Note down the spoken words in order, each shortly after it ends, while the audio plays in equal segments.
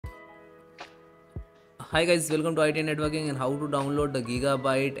Hi guys, welcome to IT Networking and how to download the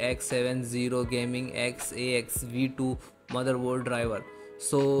gigabyte X70 gaming XAXV2 motherboard driver.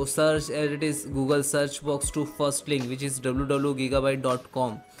 So search as it is Google search box to first link, which is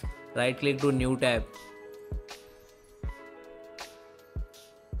www.gigabyte.com. Right click to new tab.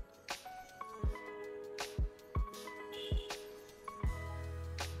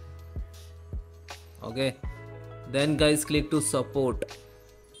 Okay, then guys click to support.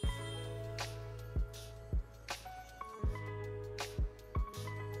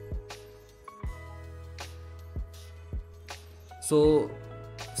 So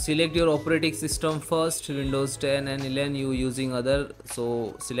select your operating system first, Windows 10 and 11, you using other,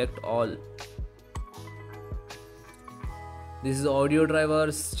 so select all. This is audio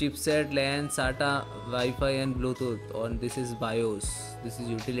drivers, chipset, LAN, SATA, Wi-Fi and Bluetooth, and this is BIOS, this is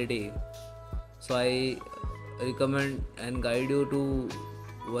utility. So I recommend and guide you to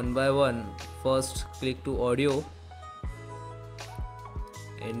one by one. First click to audio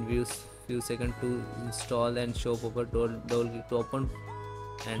and few seconds to install and show pop-up. Double click to open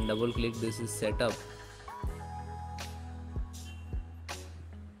and double click, this is setup.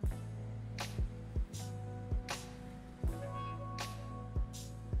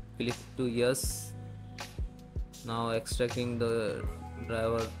 Click to yes. Now extracting the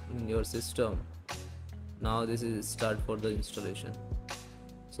driver in your system. Now this is start for the installation.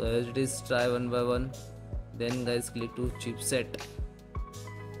 So as it is, try one by one. Then guys click to chipset.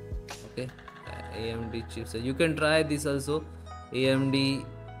 Okay, AMD chipset. You can try this also, AMD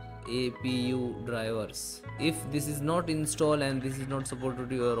APU drivers. If this is not installed and this is not supported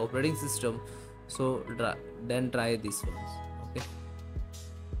to your operating system, so then try this one. Okay,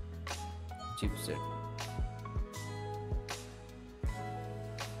 chipset.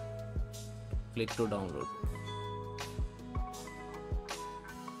 Click to download.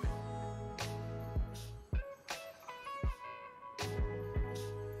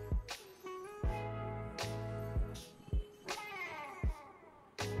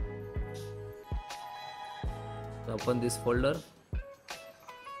 Open this folder.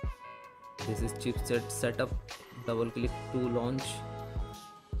 This is chipset setup. Double click to launch.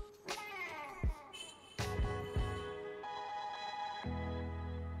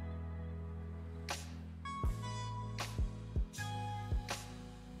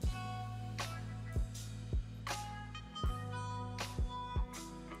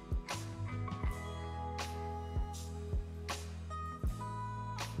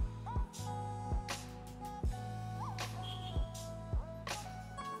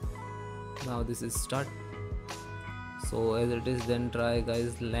 Now this is start. So as it is, then try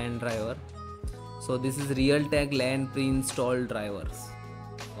guys LAN driver. So this is Realtek LAN pre-installed drivers.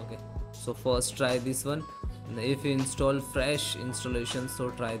 Okay, so first try this one. If you install fresh installation,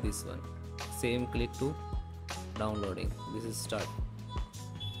 so try this one. Same, click to downloading. This is start.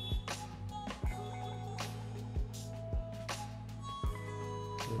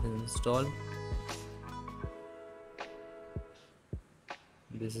 This is install.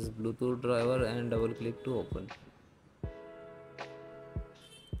 This is Bluetooth driver and double click to open.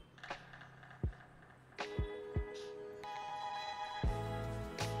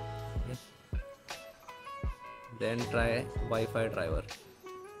 Okay. Then try Wi-Fi driver.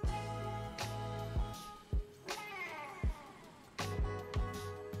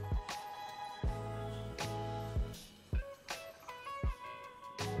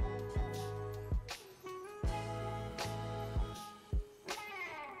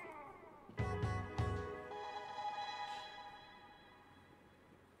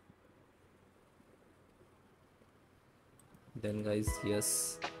 Then guys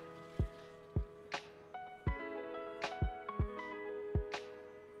yes.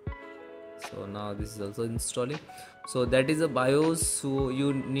 So now this is also installing. So that is a BIOS, so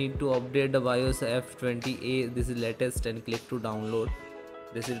you need to update the BIOS F20A. This is latest and click to download.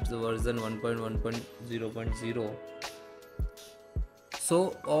 This is the version 1.1.0.0.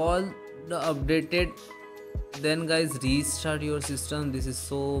 so all the updated. Then guys restart your system. This is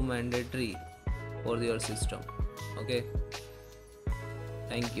so mandatory for your system. Okay,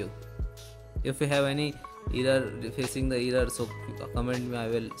 thank you. If you have any error, facing the error, so comment me, I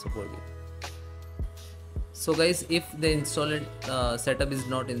will support you. So guys, if the installed setup is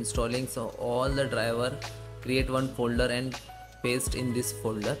not installing, so all the driver, create one folder and paste in this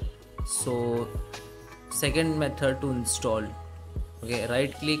folder. So second method to install. Okay,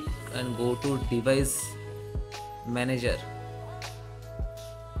 right click and go to device manager.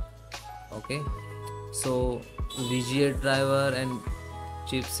 Okay, so VGA driver and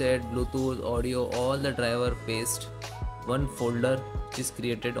chipset, Bluetooth, audio, all the driver paste one folder which is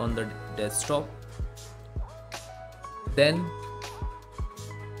created on the desktop. then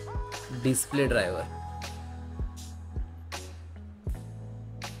display driver,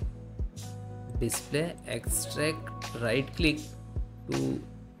 display, extract, right click to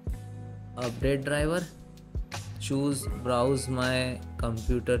update driver, choose browse my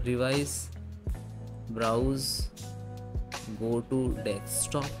computer device, browse, go to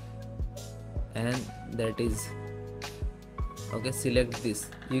desktop, and that is okay. Select this.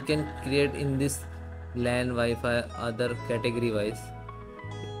 You can create in this LAN, Wi-Fi, other category wise,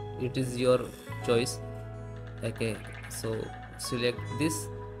 it is your choice. Okay, so select this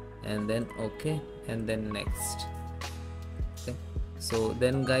and then okay, and then next. Okay, so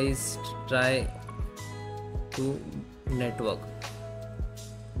then guys try to network.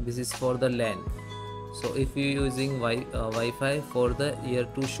 This is for the LAN. So if you using Wi-Fi, for the here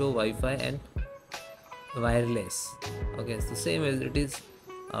to show Wi-Fi and wireless. Okay, so same as it is,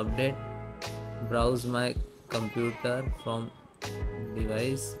 update, browse my computer from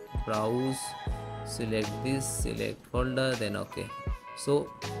device, browse, select this, select folder, then okay. So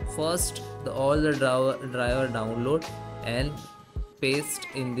first all the driver download and paste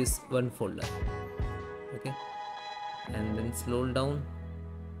in this one folder. Okay, and then scroll down.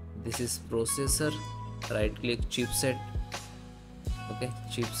 This is processor, right click chipset. Okay,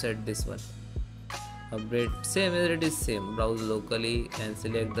 chipset, this one, update, same as it is, same, browse locally and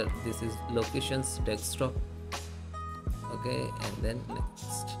select the this is locations, desktop. Okay, and then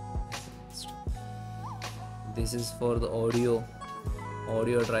next. This is for the audio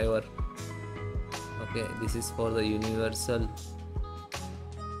driver. Okay, this is for the universal.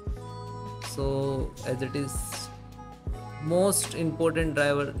 So as it is, most important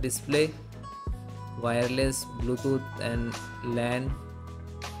driver, display, wireless, Bluetooth and LAN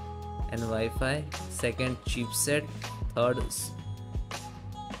and Wi-Fi, second chipset, third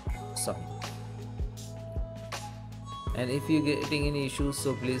sound. And if you getting any issues,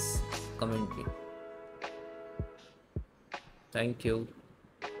 so please comment me. Thank you.